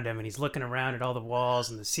all around him, and he's looking around at all the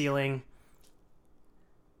walls and the ceiling.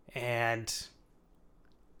 And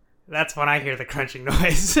that's when I hear the crunching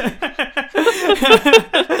noise.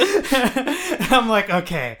 I'm like,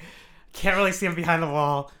 okay, can't really see him behind the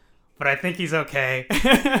wall, but I think he's okay.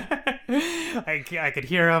 I could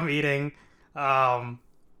hear him eating. And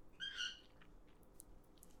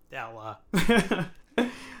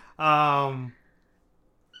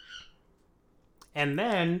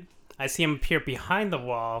then I see him appear behind the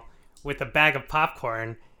wall with a bag of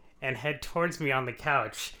popcorn and head towards me on the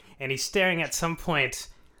couch. And he's staring at some point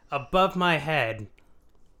above my head,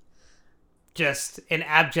 just in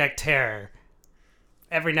abject terror.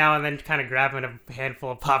 Every now and then kind of grabbing a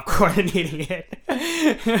handful of popcorn and eating it.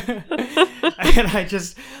 And I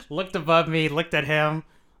just looked above me, looked at him,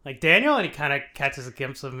 like, Daniel? And he kind of catches a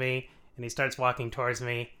glimpse of me, and he starts walking towards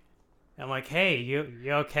me. I'm like, hey, you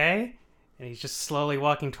okay? And he's just slowly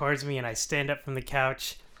walking towards me, and I stand up from the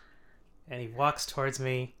couch, and he walks towards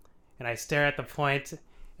me, and I stare at the point,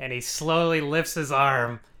 and he slowly lifts his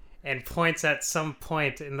arm and points at some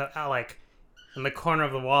point in the in the corner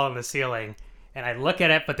of the wall in the ceiling. And I look at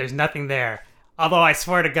it, but there's nothing there. Although I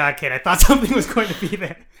swear to God, kid, I thought something was going to be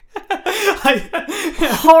there.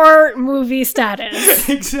 Horror movie status.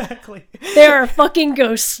 Exactly. There are fucking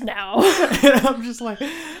ghosts now. And I'm just like,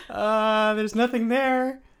 there's nothing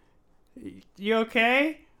there. You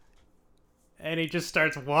okay? And he just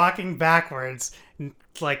starts walking backwards,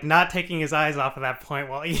 like not taking his eyes off of that point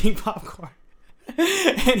while eating popcorn.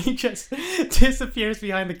 And he just disappears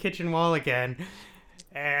behind the kitchen wall again.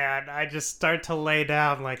 And I just start to lay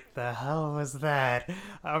down like, the hell was that?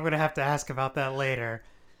 I'm going to have to ask about that later.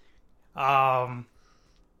 Oh,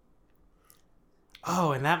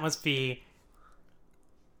 and that must be...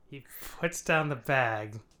 He puts down the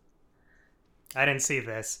bag. I didn't see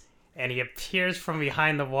this. And he appears from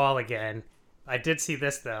behind the wall again. I did see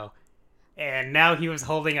this, though. And now he was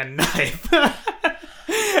holding a knife.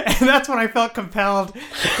 And that's when I felt compelled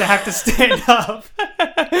to have to stand up.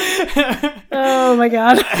 Oh my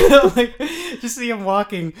God. Like, just see him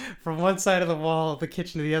walking from one side of the wall of the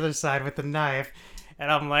kitchen to the other side with the knife.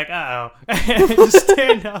 And I'm like, uh-oh. And I just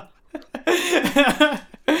stand up.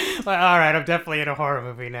 Like, all right, I'm definitely in a horror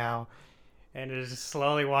movie now. And just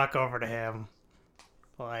slowly walk over to him.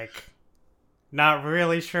 Like, not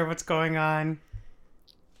really sure what's going on.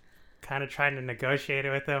 Kind of trying to negotiate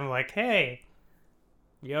it with him. Like, hey,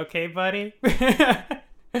 you okay, buddy?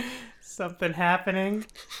 Something happening?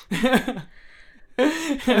 And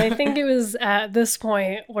I think it was at this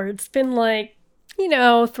point where it's been like,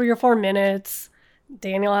 3 or 4 minutes.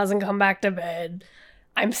 Daniel hasn't come back to bed.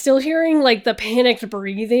 I'm still hearing like the panicked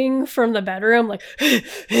breathing from the bedroom, like, and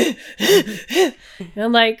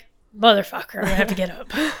I'm like, motherfucker, I'm gonna have to get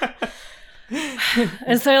up.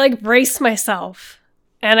 And so I like brace myself,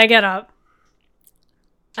 and I get up,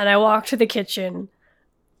 and I walk to the kitchen,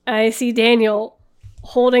 and I see Daniel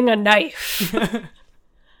holding a knife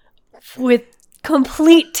with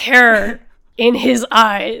complete terror in his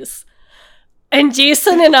eyes. And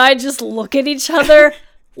Jason and I just look at each other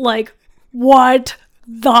like, what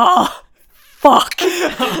the fuck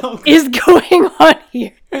is going on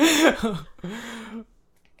here?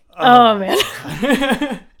 Oh man.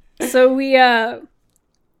 So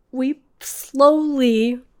we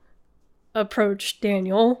slowly approach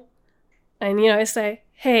Daniel, and I say,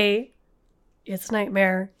 "Hey, it's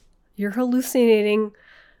Nightmare. You're hallucinating.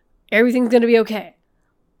 Everything's gonna be okay.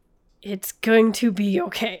 It's going to be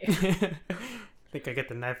okay." I think I get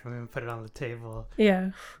the knife from him and put it on the table.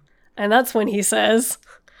 Yeah. And that's when he says,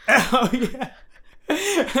 Oh, yeah.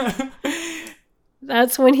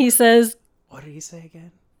 that's when he says, What did he say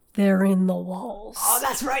again? "They're in the walls." Oh,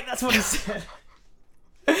 that's right. That's what he said.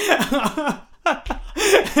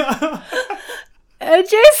 And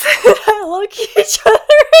Jason and I look at each other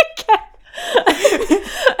again.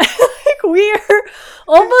 Like, we're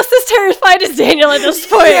almost as terrified as Daniel at this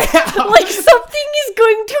point. Yeah. Like, something is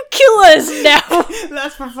going to kill us now.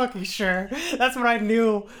 That's for fucking sure. That's what I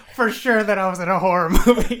knew for sure, that I was in a horror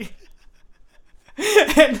movie.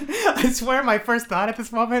 And I swear my first thought at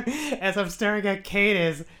this moment, as I'm staring at Kate,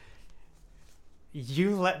 is,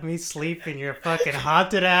 you let me sleep in your fucking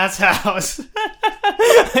haunted ass house.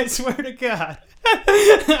 I swear to God.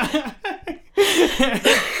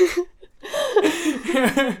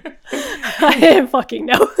 I didn't fucking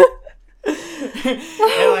know.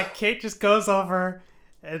 And like Kate just goes over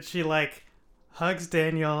and she like hugs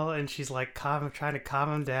Daniel and she's like trying to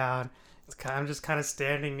calm him down. I'm just kind of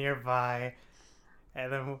standing nearby,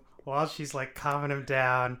 and then while she's like calming him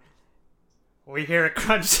down, we hear a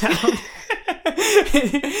crunch sound.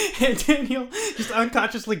 And Daniel just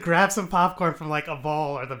unconsciously grabs some popcorn from like a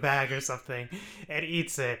bowl or the bag or something and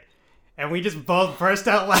eats it. And we just both burst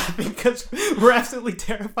out laughing because we're absolutely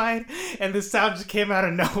terrified, and the sound just came out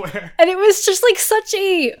of nowhere. And it was just like such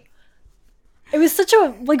a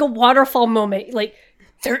like a waterfall moment. Like,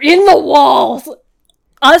 they're in the walls.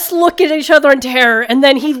 Us look at each other in terror, and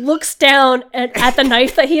then he looks down at the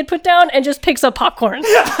knife that he had put down and just picks up popcorn.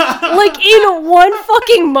 Like, in one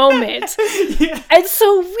fucking moment. Yeah. And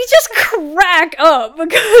so we just crack up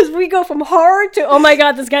because we go from horror to, oh my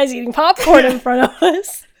god, this guy's eating popcorn in front of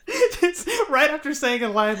us. It's right after saying a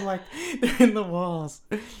line like, they're in the walls.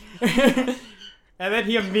 And then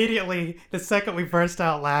he immediately, the second we burst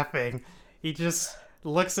out laughing, he just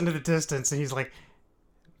looks into the distance and he's like,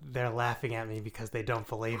 they're laughing at me because they don't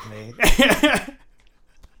believe me.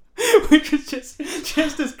 Which is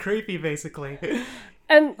just as creepy, basically.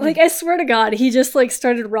 And, like, I swear to God, he just, like,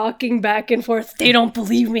 started rocking back and forth. They don't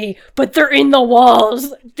believe me, but they're in the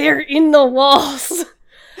walls. They're in the walls.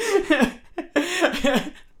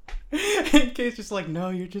 And Kate's just like, no,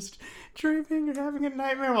 you're just dreaming, you're having a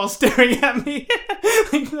nightmare, while staring at me.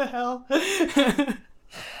 Like, the hell?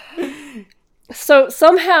 So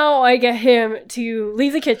somehow I get him to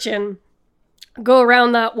leave the kitchen, go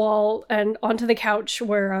around that wall and onto the couch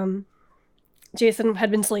where Jason had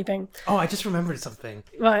been sleeping. Oh, I just remembered something.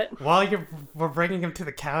 What? While we're bringing him to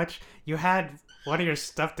the couch, you had one of your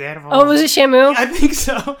stuffed animals. Oh, was it Shamu? I think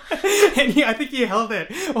so. And I think you held it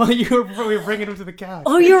while we were bringing him to the couch.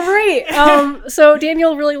 Oh, you're right. So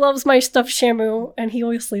Daniel really loves my stuffed Shamu, and he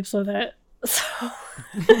always sleeps with it. So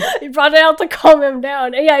he brought it out to calm him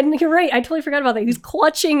down. And yeah, and you're right. I totally forgot about that. He's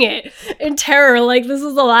clutching it in terror, like this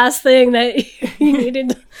is the last thing that he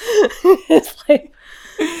needed. It's like,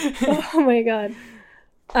 oh my god.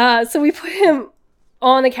 So we put him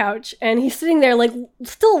on the couch, and he's sitting there, like,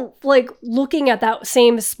 still, like, looking at that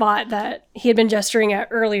same spot that he had been gesturing at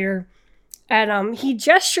earlier. And he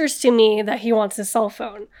gestures to me that he wants his cell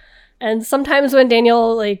phone. And sometimes when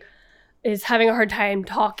Daniel, like, is having a hard time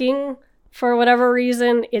talking for whatever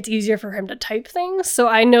reason, it's easier for him to type things. So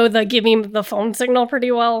I know the give me the phone signal pretty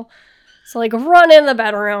well. So, like, run in the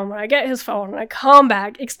bedroom, and I get his phone, and I come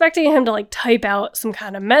back, expecting him to, like, type out some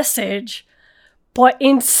kind of message. But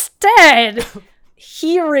instead,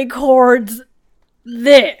 he records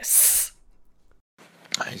this.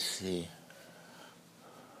 I see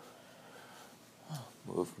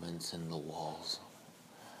movements in the walls,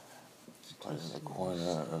 in the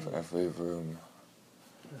corner of every room.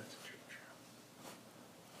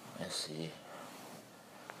 I see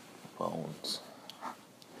bones,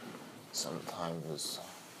 sometimes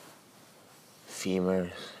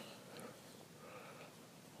femurs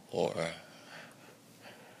or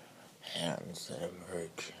hands that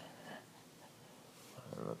emerge.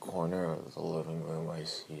 In the corner of the living room, I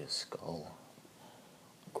see a skull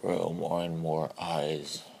grow more and more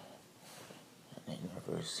eyes, and they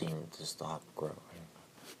never seem to stop growing.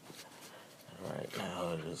 And right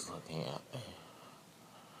now, it is looking at me.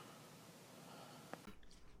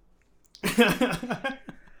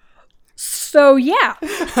 So, yeah.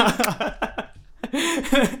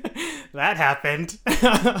 That happened.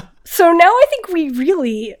 So now I think we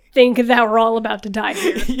really think that we're all about to die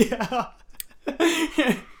here. Yeah.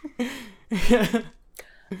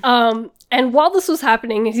 And while this was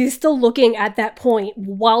happening, he's still looking at that point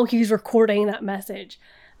while he's recording that message.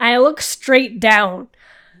 I look straight down,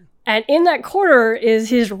 and in that corner is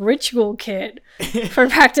his ritual kit for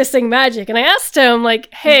practicing magic. And I asked him,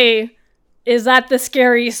 like, hey, is that the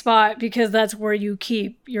scary spot? Because that's where you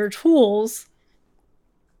keep your tools.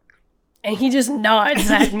 And he just nods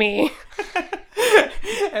at me.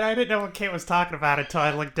 And I didn't know what Kate was talking about until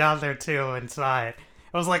I looked down there too and saw it.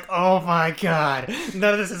 I was like, oh my god,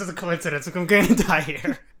 none of this is a coincidence. I'm going to die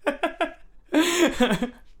here.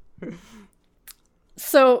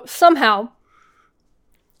 So somehow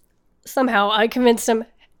I convinced him,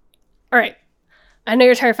 all right, I know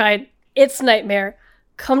you're terrified. It's Nightmare.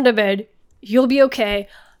 Come to bed. You'll be okay.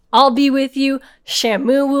 I'll be with you.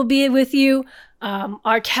 Shamu will be with you.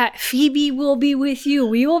 Our cat Phoebe will be with you.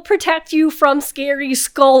 We will protect you from scary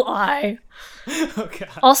Skull Eye. Oh god.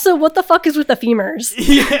 Also, what the fuck is with the femurs?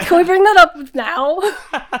 Yeah. Can we bring that up now?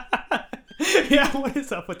 Yeah, what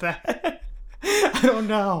is up with that? I don't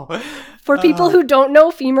know. For people who don't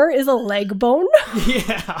know, femur is a leg bone.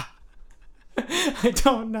 Yeah. I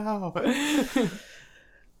don't know.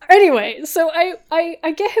 Anyway, so I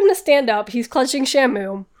get him to stand up. He's clutching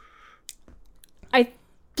Shamu. I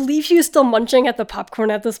believe he was still munching at the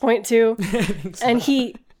popcorn at this point, too. And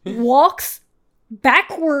he walks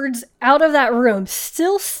backwards out of that room,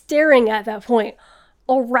 still staring at that point.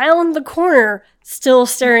 Around the corner, still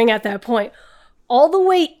staring at that point. All the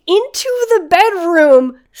way into the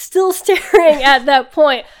bedroom, still staring at that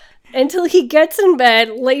point. Until he gets in bed,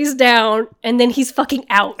 lays down, and then he's fucking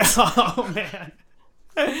out. Oh, man.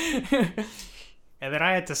 And then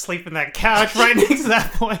I had to sleep in that couch right next to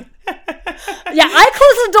that point. Yeah, I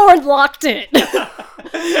closed the door and locked it.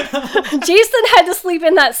 Jason had to sleep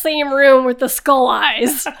in that same room with the skull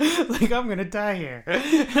eyes. Like, I'm gonna die here.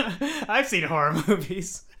 I've seen horror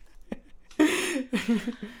movies. They're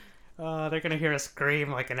gonna hear us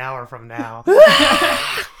scream like an hour from now.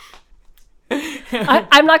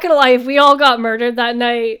 I'm not gonna lie, if we all got murdered that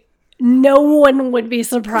night, no one would be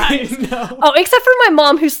surprised. No. Oh, except for my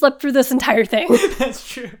mom, who slept through this entire thing. That's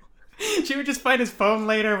true. She would just find his phone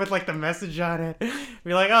later with like the message on it.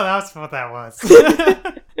 Be like, oh, that's what that was.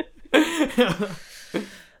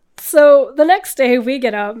 So the next day we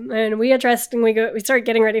get up and we get dressed and we start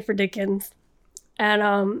getting ready for Dickens.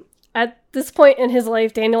 And at this point in his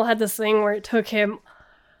life, Daniel had this thing where it took him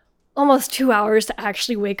almost 2 hours to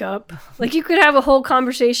actually wake up. Like, you could have a whole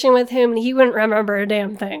conversation with him and he wouldn't remember a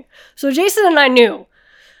damn thing. So Jason and I knew,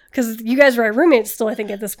 because you guys were roommates still, I think,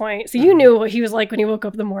 at this point. So you knew what he was like when he woke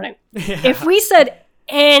up in the morning. Yeah. If we said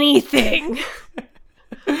anything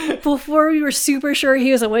before we were super sure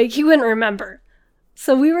he was awake, he wouldn't remember.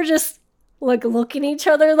 So we were just, like, looking at each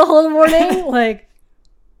other the whole morning, like,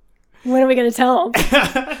 when are we going to tell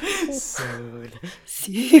him? Soon.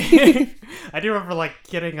 I do remember, like,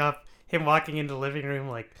 getting up, him walking into the living room,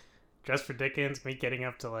 like, dressed for Dickens, me getting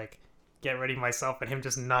up to, like, get ready myself, and him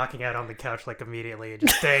just knocking out on the couch, like, immediately, and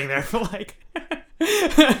just staying there for, like,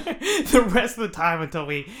 the rest of the time until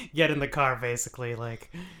we get in the car, basically, like,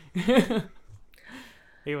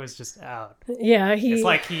 he was just out. Yeah, It's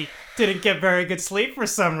like he didn't get very good sleep for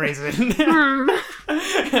some reason.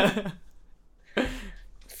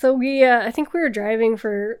 So I think we were driving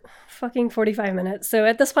for fucking 45 minutes. So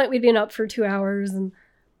at this point, we'd been up for 2 hours, and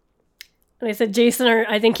I said, Jason,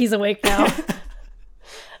 I think he's awake now.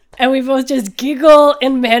 And we both just giggle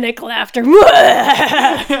in manic laughter. And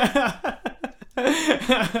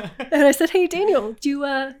I said, hey, Daniel, do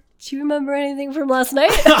you remember anything from last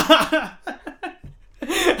night?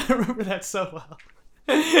 I remember that so well.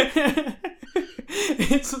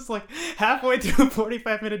 It's just like halfway through a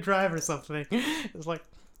 45-minute drive or something. It's like,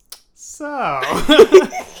 so.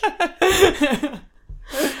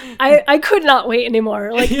 I could not wait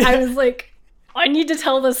anymore. Like, yeah. I was like, I need to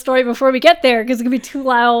tell this story before we get there because it's going to be too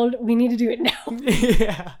loud. We need to do it now.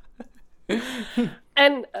 Yeah.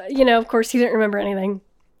 And, of course, he didn't remember anything.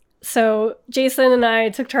 So Jason and I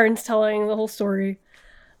took turns telling the whole story.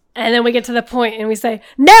 And then we get to the point and we say,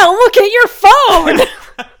 now look at your phone!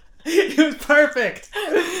 It was perfect!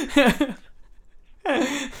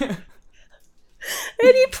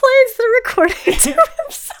 And he plays the recording to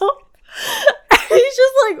himself. And he's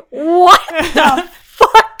just like, what the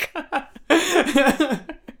fuck?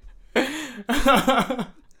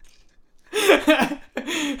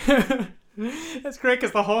 That's great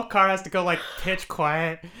because the whole car has to go like pitch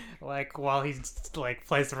quiet, like while he's like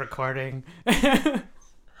plays the recording.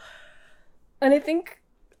 And I think,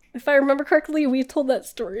 if I remember correctly, we told that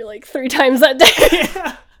story like 3 times that day.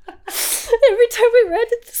 Yeah. Every time we ran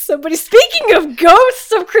into somebody, speaking of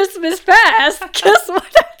ghosts of Christmas past, guess what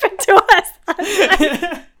happened to us last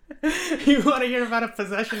night? You want to hear about a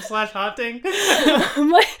possession / haunting?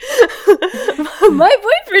 My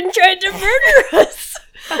boyfriend tried to murder us.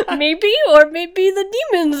 Maybe, or maybe the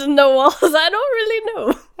demons in the walls. I don't really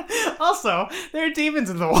know. Also, there are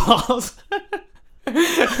demons in the walls.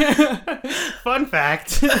 Fun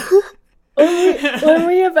fact. When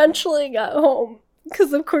we eventually got home,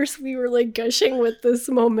 because of course we were like gushing with this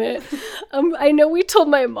moment, I know we told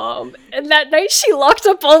my mom, and that night she locked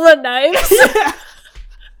up all the knives.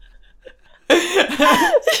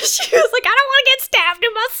 She was like, I don't want to get stabbed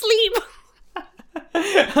in my sleep.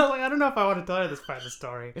 I'm like, I don't know if I want to tell her this part of the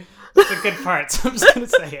story. It's a good part, so I'm just going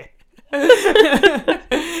to say it.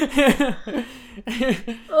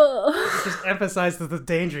 It just emphasizes the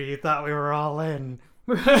danger you thought we were all in.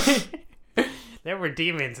 There were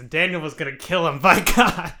demons, and Daniel was going to kill him, by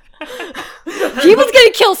God. He was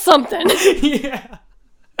going to kill something. Yeah.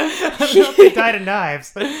 I don't know if he died of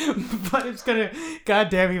knives, but it's gonna.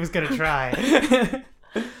 Goddamn, he was gonna try.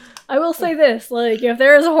 I will say this: like, if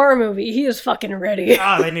there is a horror movie, he is fucking ready.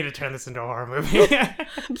 Oh, they need to turn this into a horror movie.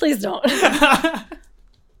 Please don't.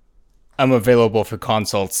 I'm available for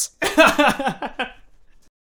consults.